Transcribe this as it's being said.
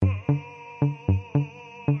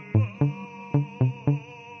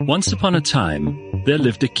Once upon a time, there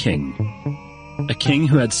lived a king. A king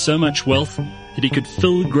who had so much wealth that he could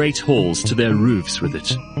fill great halls to their roofs with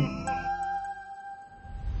it.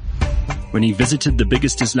 When he visited the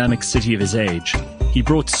biggest Islamic city of his age, he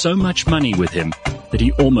brought so much money with him that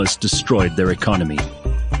he almost destroyed their economy.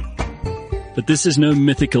 But this is no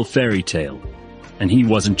mythical fairy tale, and he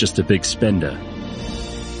wasn't just a big spender.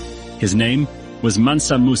 His name was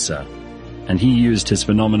Mansa Musa, and he used his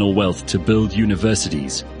phenomenal wealth to build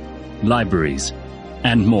universities, libraries,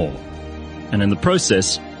 and more, and in the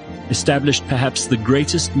process, established perhaps the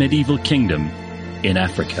greatest medieval kingdom in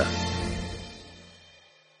Africa.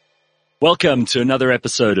 Welcome to another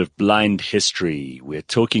episode of Blind History. We're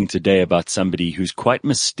talking today about somebody who's quite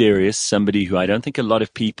mysterious, somebody who I don't think a lot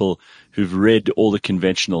of people who've read all the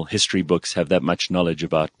conventional history books have that much knowledge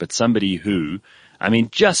about, but somebody who,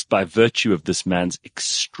 just by virtue of this man's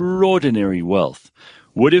extraordinary wealth,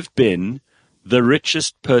 would have been the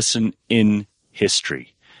richest person in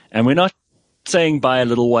history. And we're not saying by a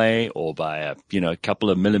little way or by a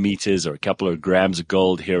couple of millimeters or a couple of grams of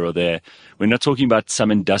gold here or there. We're not talking about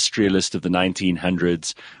some industrialist of the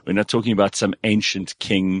 1900s. We're not talking about some ancient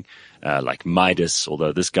king like Midas,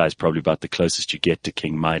 although this guy's probably about the closest you get to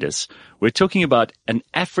King Midas. We're talking about an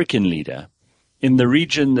African leader in the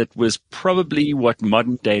region that was probably what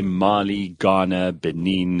modern-day Mali, Ghana,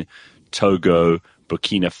 Benin, Togo,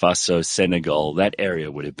 Burkina Faso, Senegal, that area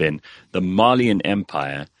would have been, the Malian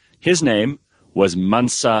Empire. His name was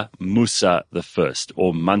Mansa Musa I,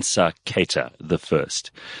 or Mansa Keita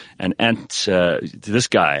I. And this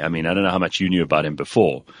guy, I don't know how much you knew about him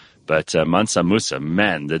before, but Mansa Musa,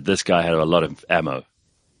 man, this guy had a lot of ammo.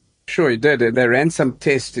 Sure, he did. They ran some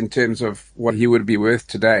tests in terms of what he would be worth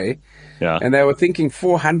today. Yeah. And they were thinking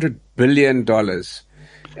 $400 billion.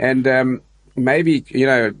 And maybe,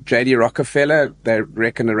 J.D. Rockefeller, they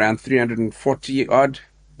reckon around 340 odd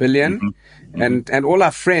billion. Mm-hmm. And all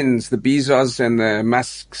our friends, the Bezos and the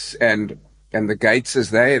Musks and the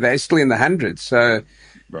Gateses, they're still in the hundreds. So,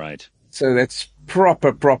 right. So that's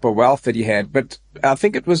proper wealth that he had. But I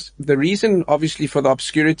think it was the reason, obviously, for the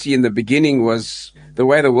obscurity in the beginning was the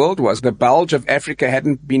way the world was. The bulge of Africa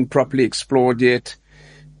hadn't been properly explored yet.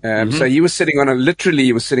 So he was sitting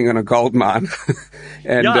on a gold mine.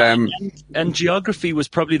 and geography was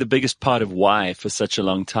probably the biggest part of why for such a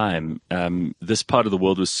long time, this part of the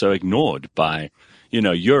world was so ignored by,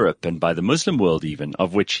 Europe and by the Muslim world even,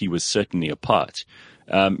 of which he was certainly a part.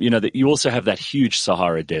 That you also have that huge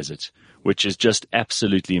Sahara Desert, which is just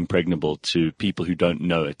absolutely impregnable to people who don't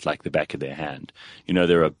know it like the back of their hand.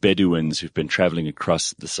 There are Bedouins who've been traveling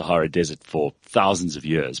across the Sahara Desert for thousands of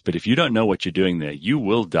years. But if you don't know what you're doing there, you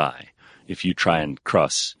will die if you try and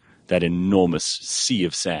cross that enormous sea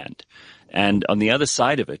of sand. And on the other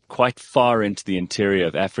side of it, quite far into the interior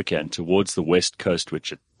of Africa and towards the west coast,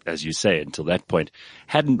 which, as you say, until that point,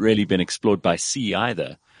 hadn't really been explored by sea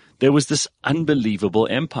either, there was this unbelievable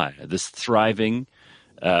empire, this thriving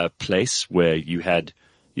place where you had,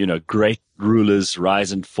 great rulers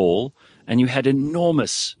rise and fall, and you had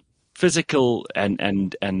enormous physical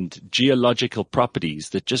and geological properties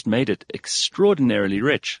that just made it extraordinarily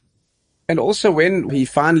rich. And also when he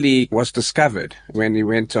finally was discovered, when he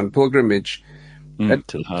went on pilgrimage,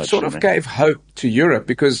 it sort of gave hope to Europe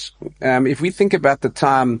because if we think about the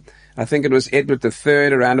time, I think it was Edward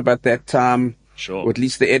III around about that time, sure, or at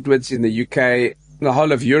least the Edwards in the UK. The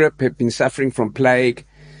whole of Europe had been suffering from plague.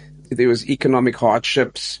 There was economic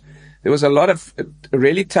hardships. There was a lot of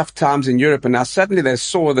really tough times in Europe. And now suddenly they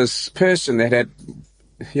saw this person that had,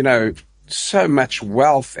 so much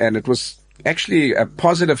wealth. And it was actually a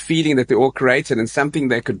positive feeling that they all created and something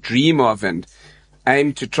they could dream of and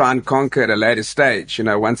aim to try and conquer at a later stage,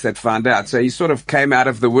 once they'd found out. So he sort of came out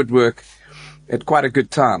of the woodwork at quite a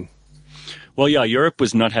good time. Well, yeah, Europe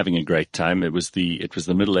was not having a great time. It was the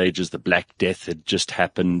Middle Ages. The Black Death had just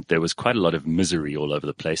happened. There was quite a lot of misery all over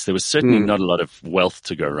the place. There was certainly not a lot of wealth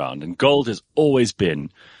to go around. And gold has always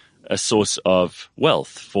been a source of wealth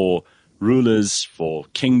for rulers, for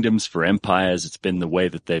kingdoms, for empires. It's been the way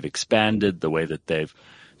that they've expanded, the way that they've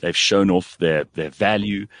shown off their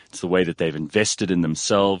value. It's the way that they've invested in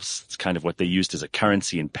themselves. It's kind of what they used as a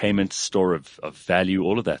currency and payment, store of value,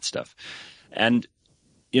 all of that stuff. And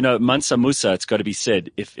Mansa Musa, it's got to be said,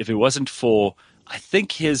 if it wasn't for, I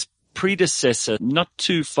think, his predecessor, not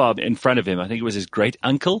too far in front of him, I think it was his great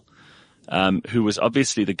uncle, who was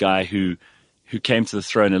obviously the guy who came to the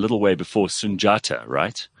throne a little way before Sunjata,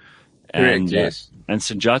 right? Correct, yes. And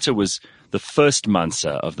Sunjata was the first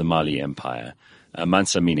Mansa of the Mali Empire,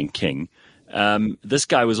 Mansa meaning king. This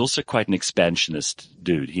guy was also quite an expansionist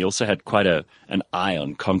dude. He also had quite an eye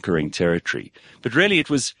on conquering territory. But really it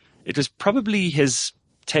was probably his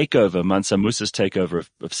takeover, Mansa Musa's takeover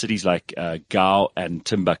of cities like Gao and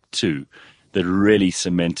Timbuktu that really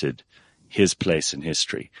cemented his place in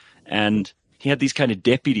history. And he had these kind of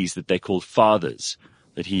deputies that they called fathers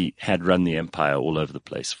that he had run the empire all over the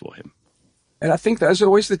place for him. And I think those are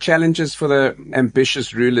always the challenges for the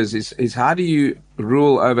ambitious rulers is how do you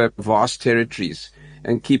rule over vast territories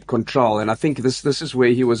and keep control? And I think this is where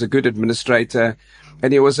he was a good administrator,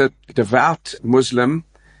 and he was a devout Muslim,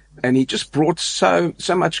 and he just brought so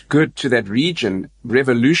much good to that region,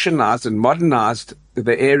 revolutionized and modernized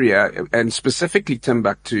the area, and specifically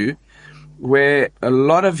Timbuktu, where a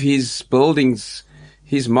lot of his buildings,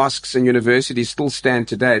 his mosques and universities still stand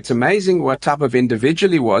today. It's amazing what type of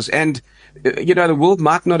individual he was. And, the world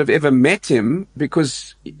might not have ever met him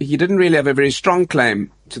because he didn't really have a very strong claim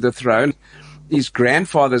to the throne. His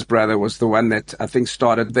grandfather's brother was the one that I think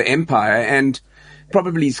started the empire, and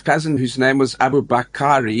probably his cousin, whose name was Abu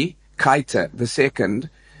Bakr Keita II.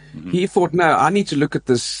 He thought, no, I need to look at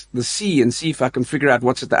the sea and see if I can figure out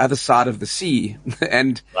what's at the other side of the sea.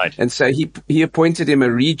 and so he appointed him a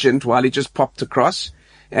regent while he just popped across,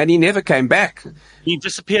 and he never came back. He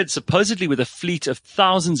disappeared supposedly with a fleet of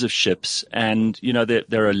thousands of ships, and,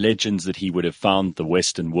 there are legends that he would have found the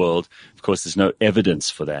Western world. Of course, there's no evidence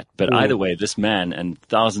for that. But either way, this man and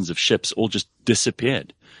thousands of ships all just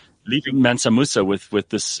disappeared, leaving Mansa Musa with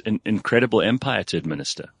this incredible empire to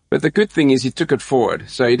administer. But the good thing is he took it forward.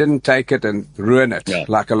 So he didn't take it and ruin it,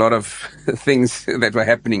 like a lot of things that were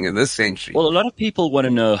happening in this century. Well, a lot of people want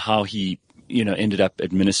to know how he, ended up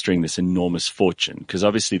administering this enormous fortune, because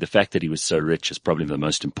obviously the fact that he was so rich is probably the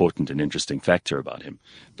most important and interesting factor about him.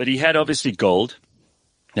 But he had obviously gold.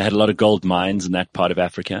 They had a lot of gold mines in that part of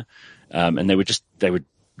Africa. And they would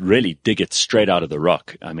really dig it straight out of the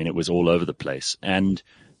rock. I mean, it was all over the place. And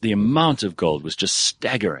the amount of gold was just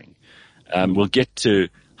staggering. We'll get to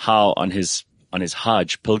how on his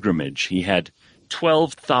Hajj pilgrimage, he had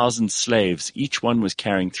 12,000 slaves. Each one was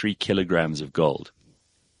carrying 3 kilograms of gold.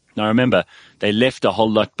 Now remember, they left a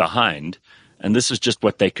whole lot behind, and this was just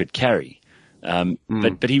what they could carry.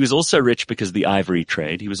 But he was also rich because of the ivory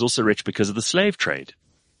trade. He was also rich because of the slave trade.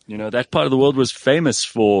 That part of the world was famous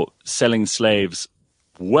for selling slaves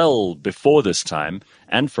well before this time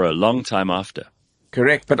and for a long time after.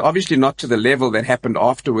 Correct, but obviously not to the level that happened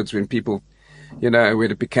afterwards when people, where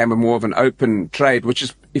it became more of an open trade, which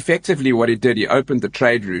is effectively what he did. He opened the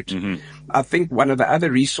trade route. Mm-hmm. I think one of the other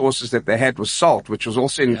resources that they had was salt, which was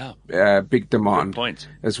also in big demand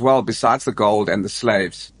as well, besides the gold and the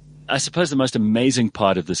slaves. I suppose the most amazing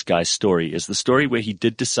part of this guy's story is the story where he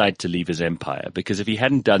did decide to leave his empire, because if he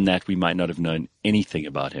hadn't done that, we might not have known anything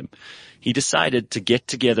about him. He decided to get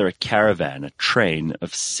together a caravan, a train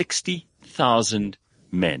of 60,000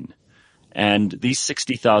 men. And these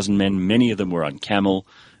 60,000 men, many of them were on camel,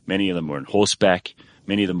 many of them were on horseback,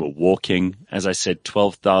 many of them were walking. As I said,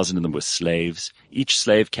 12,000 of them were slaves. Each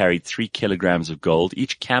slave carried 3 kilograms of gold.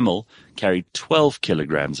 Each camel carried 12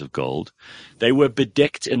 kilograms of gold. They were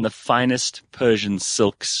bedecked in the finest Persian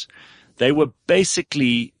silks. They were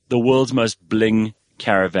basically the world's most bling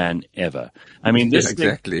caravan ever. I mean,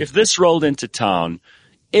 if this rolled into town,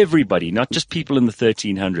 everybody, not just people in the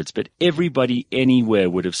 1300s, but everybody anywhere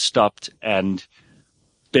would have stopped and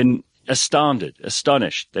been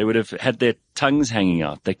astonished. They would have had their tongues hanging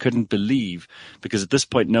out. They couldn't believe, because at this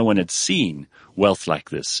point no one had seen wealth like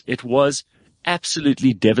this. It was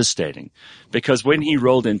absolutely devastating, because when he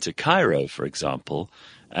rolled into Cairo, for example,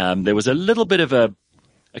 there was a little bit of a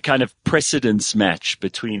kind of precedence match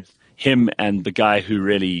between him and the guy who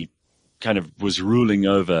really kind of was ruling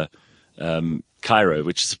over Cairo,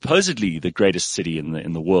 which is supposedly the greatest city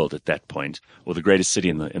in the world at that point, or the greatest city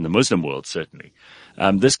in the Muslim world, certainly.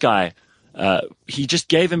 This guy, he just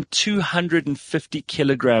gave him 250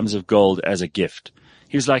 kilograms of gold as a gift.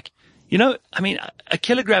 He was like, a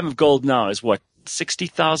kilogram of gold now is what,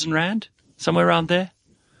 60,000 rand? Somewhere around there?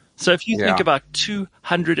 So if you think about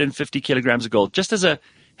 250 kilograms of gold, just as a,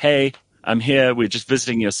 hey, I'm here, we're just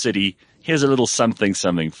visiting your city, here's a little something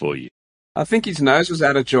for you. I think his nose was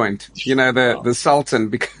out of joint, the Sultan,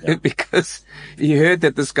 because he heard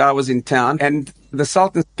that this guy was in town, and the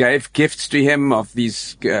Sultan gave gifts to him of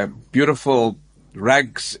these beautiful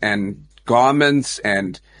rugs and garments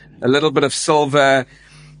and a little bit of silver.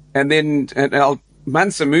 And then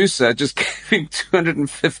Mansa Musa just gave him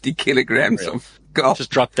 250 kilograms of gold.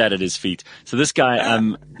 Just dropped that at his feet. So this guy,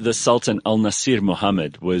 the Sultan Al-Nasir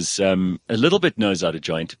Muhammad, was a little bit nose out of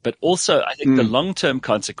joint, but also I think the long-term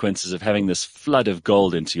consequences of having this flood of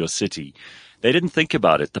gold into your city, they didn't think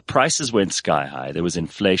about it. The prices went sky high. There was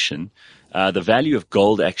inflation. the value of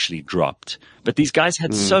gold actually dropped. But these guys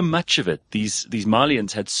had so much of it. These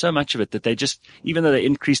Malians had so much of it that they just, even though they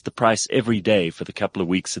increased the price every day for the couple of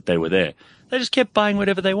weeks that they were there, they just kept buying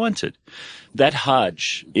whatever they wanted. That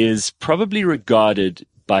Hajj is probably regarded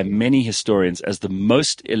by many historians as the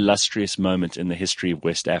most illustrious moment in the history of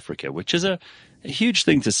West Africa, which is a huge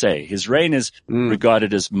thing to say. His reign is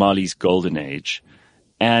regarded as Mali's golden age.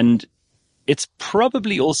 And it's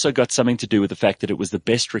probably also got something to do with the fact that it was the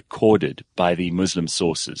best recorded by the Muslim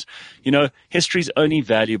sources. You know, history's only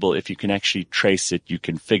valuable if you can actually trace it, you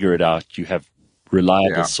can figure it out, you have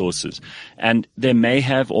reliable sources. And there may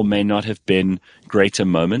have or may not have been greater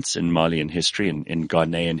moments in Malian history, in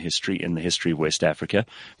Ghanaian history, in the history of West Africa.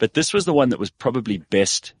 But this was the one that was probably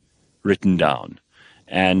best written down.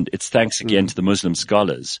 And it's thanks again to the Muslim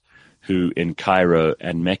scholars who in Cairo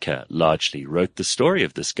and Mecca largely wrote the story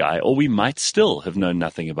of this guy, or we might still have known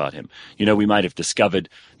nothing about him. You know, we might have discovered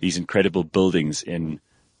these incredible buildings in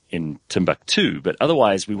Timbuktu, but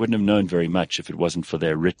otherwise we wouldn't have known very much if it wasn't for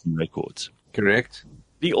their written records. Correct.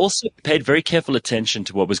 He also paid very careful attention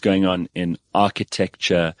to what was going on in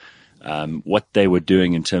architecture, what they were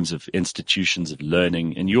doing in terms of institutions of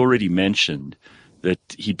learning. And you already mentioned that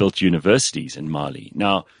he built universities in Mali.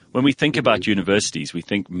 Now, when we think about universities, we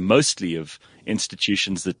think mostly of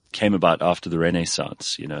institutions that came about after the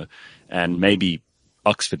Renaissance, you know, and maybe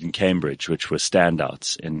Oxford and Cambridge, which were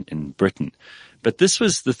standouts in Britain. But this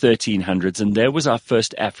was the 1300s, and there was our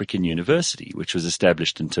first African university, which was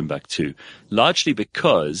established in Timbuktu, largely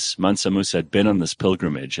because Mansa Musa had been on this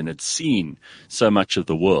pilgrimage and had seen so much of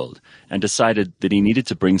the world and decided that he needed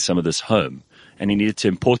to bring some of this home. And he needed to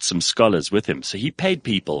import some scholars with him. So he paid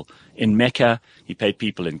people in Mecca, he paid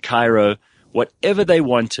people in Cairo, whatever they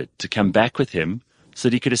wanted to come back with him so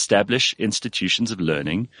that he could establish institutions of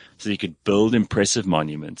learning, so that he could build impressive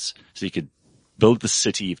monuments, so he could build the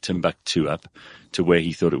city of Timbuktu up to where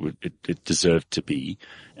he thought it deserved to be.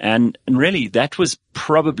 And really, that was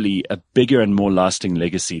probably a bigger and more lasting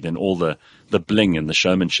legacy than all the bling and the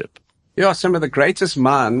showmanship. Yeah, some of the greatest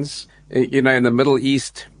minds, you know, in the Middle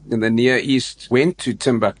East, in the Near East, went to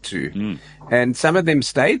Timbuktu. And some of them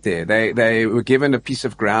stayed there. They were given a piece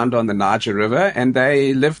of ground on the Niger River, and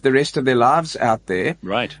they lived the rest of their lives out there.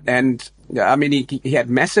 Right. And I mean, he had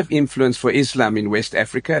massive influence for Islam in West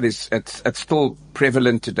Africa. It's still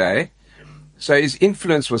prevalent today. So his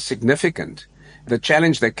influence was significant. The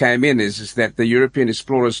challenge that came in is that the European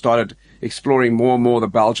explorers started exploring more and more the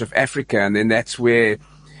bulge of Africa, and then that's where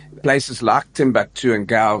places like Timbuktu and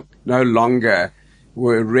Gao no longer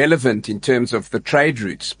were relevant in terms of the trade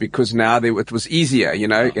routes, because now it was easier, you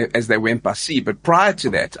know, as they went by sea. But prior to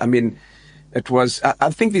that, I mean, it was, I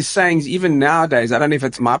think these sayings, even nowadays, I don't know if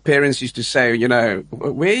it's my parents used to say, you know,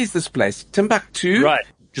 where is this place? Timbuktu? Right.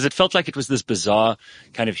 Because it felt like it was this bizarre,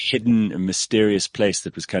 kind of hidden and mysterious place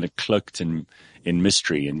that was kind of cloaked in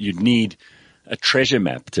mystery, and you'd need a treasure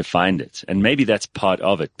map to find it. And maybe that's part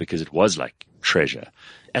of it, because it was like treasure.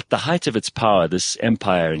 At the height of its power, this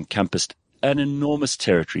empire encompassed an enormous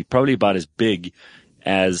territory, probably about as big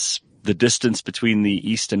as the distance between the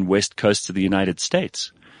east and west coasts of the United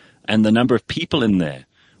States. And the number of people in there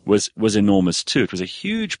was enormous too. It was a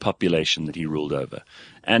huge population that he ruled over.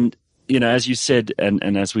 And, you know, as you said,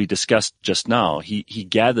 and as we discussed just now, he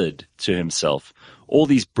gathered to himself all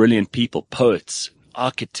these brilliant people, poets,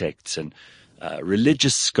 architects, and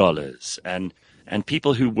religious scholars, and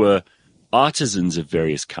people who were artisans of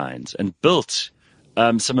various kinds, and built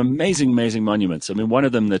some amazing monuments. I mean, one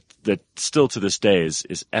of them that still to this day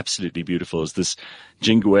is absolutely beautiful is this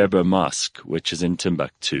Jingueba Mosque, which is in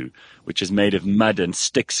Timbuktu, which is made of mud and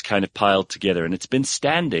sticks kind of piled together. And it's been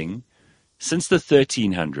standing since the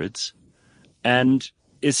 1300s and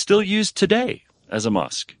is still used today as a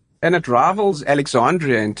mosque. And it rivals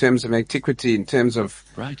Alexandria in terms of antiquity, in terms of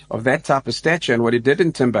that type of stature and what it did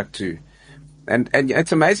in Timbuktu. And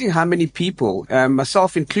it's amazing how many people,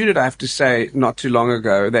 myself included, I have to say, not too long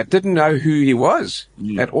ago, that didn't know who he was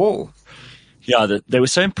at all. Yeah, they were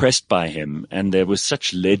so impressed by him, and there were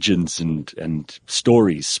such legends and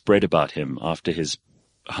stories spread about him after his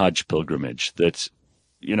Hajj pilgrimage that,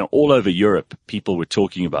 you know, all over Europe, people were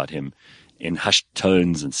talking about him in hushed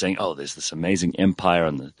tones and saying, oh, there's this amazing empire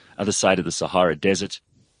on the other side of the Sahara Desert.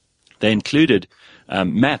 They included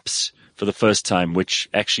maps for the first time, which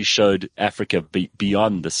actually showed Africa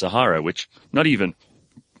beyond the Sahara, which not even,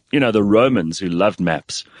 you know, the Romans who loved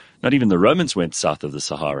maps, not even the Romans went south of the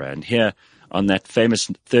Sahara. And here on that famous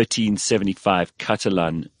 1375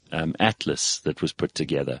 Catalan atlas that was put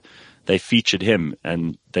together, they featured him,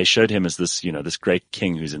 and they showed him as this, you know, this great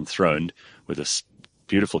king who's enthroned with a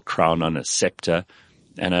beautiful crown on, a scepter,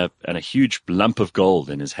 and a huge lump of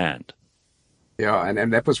gold in his hand. Yeah,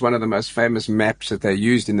 and that was one of the most famous maps that they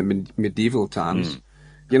used in the medieval times.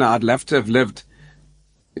 I'd love to have lived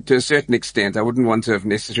to a certain extent. I wouldn't want to have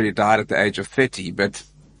necessarily died at the age of 30, but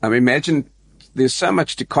imagine there's so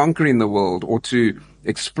much to conquer in the world or to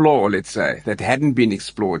explore, let's say, that hadn't been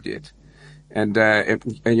explored yet. And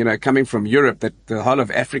coming from Europe, that the whole of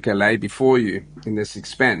Africa lay before you in this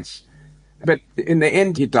expanse. But in the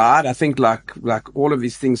end, he died. I think like all of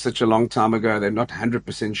these things such a long time ago, they're not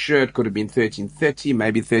 100% sure. It could have been 1330,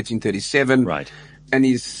 maybe 1337. Right. And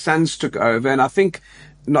his sons took over. And I think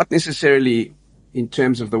not necessarily in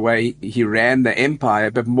terms of the way he ran the empire,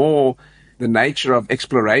 but more the nature of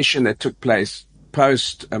exploration that took place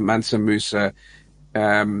post Mansa Musa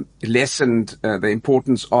lessened the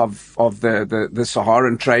importance of the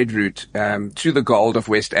Saharan trade route to the gold of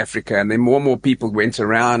West Africa, and then more and more people went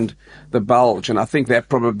around the bulge, and I think that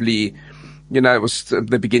probably, it was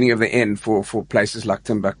the beginning of the end for places like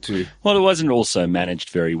Timbuktu. Well, it wasn't also managed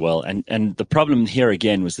very well, and the problem here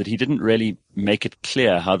again was that he didn't really make it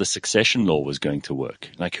clear how the succession law was going to work,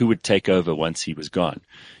 like who would take over once he was gone.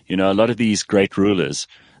 A lot of these great rulers,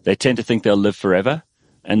 they tend to think they'll live forever.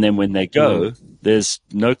 And then when they go, there's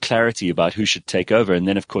no clarity about who should take over. And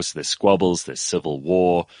then, of course, there's squabbles, there's civil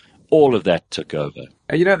war. All of that took over.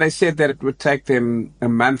 They said that it would take them a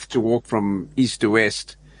month to walk from east to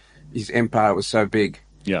west. His empire was so big.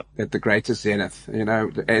 Yeah. At the greatest zenith.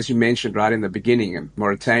 As you mentioned right in the beginning,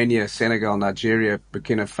 Mauritania, Senegal, Nigeria,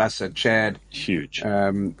 Burkina Faso, Chad. Huge.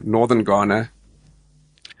 Northern Ghana.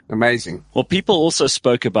 Amazing. Well, people also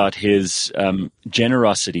spoke about his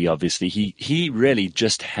generosity, obviously. He really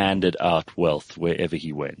just handed out wealth wherever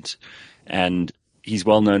he went. And he's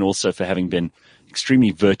well known also for having been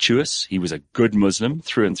extremely virtuous. He was a good Muslim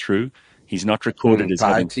through and through. He's not recorded as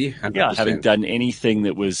having done anything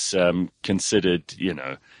that was considered,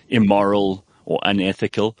 immoral or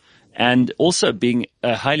unethical. And also being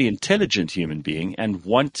a highly intelligent human being and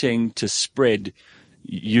wanting to spread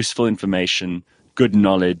useful information, good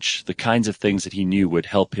knowledge, the kinds of things that he knew would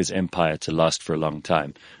help his empire to last for a long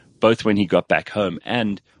time, both when he got back home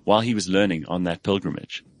and while he was learning on that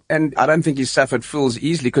pilgrimage. And I don't think he suffered fools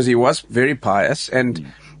easily because he was very pious. And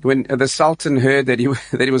when the Sultan heard that he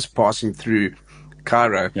was passing through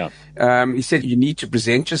Cairo, he said, "You need to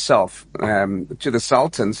present yourself to the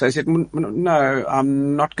Sultan." So he said, "No,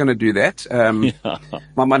 I'm not going to do that. I'm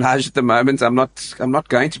on Hajj at the moment. I'm not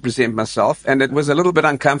going to present myself." And it was a little bit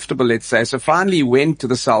uncomfortable, let's say. So finally he went to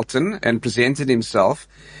the Sultan and presented himself.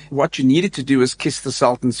 What you needed to do was kiss the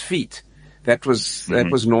Sultan's feet. That was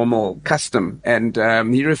normal custom. And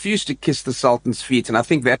he refused to kiss the Sultan's feet. And I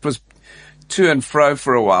think that was to and fro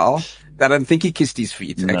for a while. I don't think he kissed his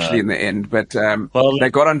feet, actually, in the end. But they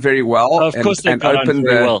got on very well. Of course they got on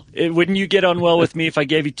very well. Wouldn't you get on well with me if I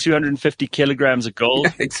gave you 250 kilograms of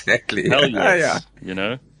gold? Exactly. Hell yes.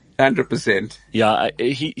 100%. Yeah,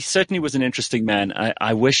 he certainly was an interesting man.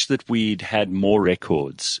 I wish that we'd had more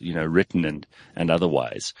records, written and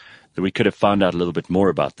otherwise, that we could have found out a little bit more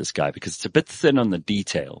about this guy, because it's a bit thin on the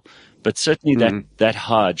detail. But certainly that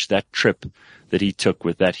Hajj, that trip that he took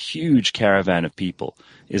with that huge caravan of people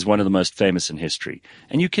is one of the most famous in history.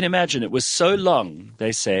 And you can imagine it was so long,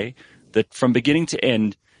 they say, that from beginning to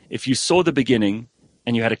end, if you saw the beginning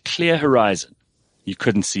and you had a clear horizon, you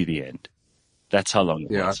couldn't see the end. That's how long it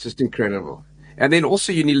was. Yeah, it's just incredible. And then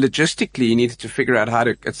also you needed to figure out how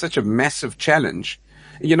to, it's such a massive challenge.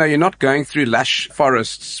 You're not going through lush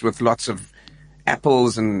forests with lots of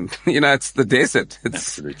apples and, it's the desert.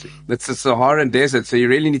 Absolutely. It's the Saharan desert, so you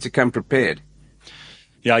really need to come prepared.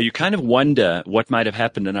 Yeah, you kind of wonder what might have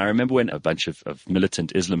happened. And I remember when a bunch of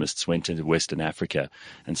militant Islamists went into Western Africa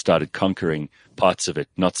and started conquering parts of it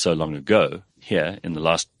not so long ago, here in the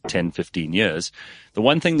last 10, 15 years, the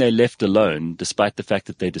one thing they left alone, despite the fact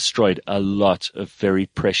that they destroyed a lot of very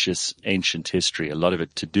precious ancient history, a lot of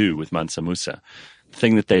it to do with Mansa Musa, the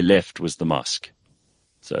thing that they left was the mosque.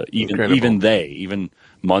 So even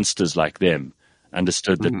monsters like them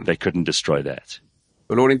understood that they couldn't destroy that.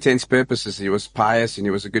 For all intents and purposes, he was pious and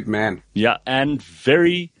he was a good man. Yeah, and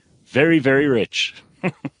very, very, very rich.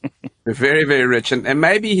 Very, very rich. And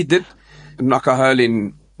maybe he did knock a hole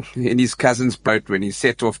in his cousin's boat when he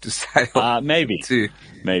set off to sail. Maybe.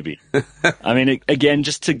 Maybe. I mean, again,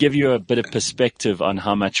 just to give you a bit of perspective on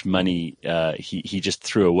how much money he just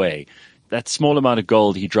threw away. That small amount of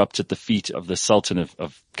gold he dropped at the feet of the Sultan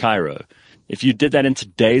of Cairo. If you did that in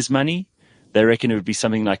today's money, they reckon it would be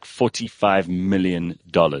something like $45 million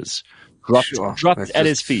dropped at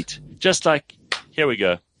his feet. Just like, here we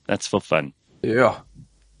go. That's for fun. Yeah.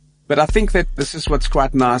 But I think that this is what's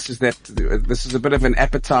quite nice, is that this is a bit of an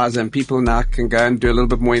appetizer and people now can go and do a little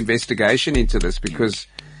bit more investigation into this, because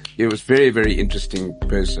he was very, very interesting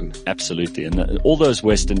person. Absolutely. And all those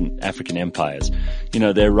Western African empires,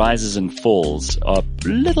 their rises and falls are a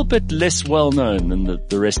little bit less well known than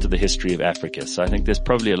the rest of the history of Africa. So I think there's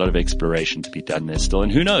probably a lot of exploration to be done there still.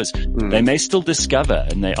 And who knows? They may still discover,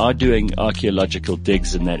 and they are doing archaeological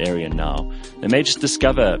digs in that area now. They may just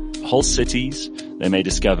discover whole cities. They may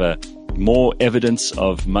discover more evidence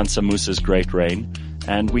of Mansa Musa's great reign.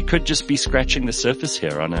 And we could just be scratching the surface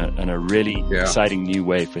here on a really exciting new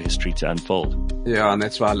way for history to unfold. Yeah, and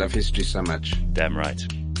that's why I love history so much. Damn right.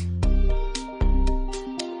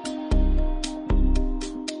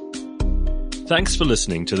 Thanks for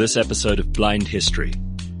listening to this episode of Blind History.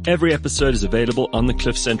 Every episode is available on the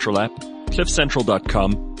Cliff Central app,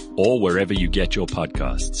 cliffcentral.com, or wherever you get your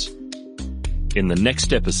podcasts. In the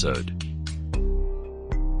next episode,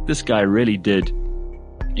 this guy really did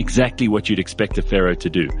exactly what you'd expect a pharaoh to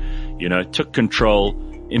do. Took control,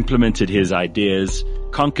 implemented his ideas,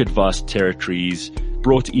 conquered vast territories,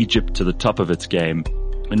 brought Egypt to the top of its game.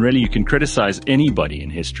 And really, you can criticize anybody in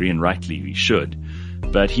history, and rightly we should.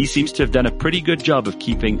 But he seems to have done a pretty good job of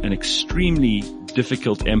keeping an extremely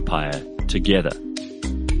difficult empire together.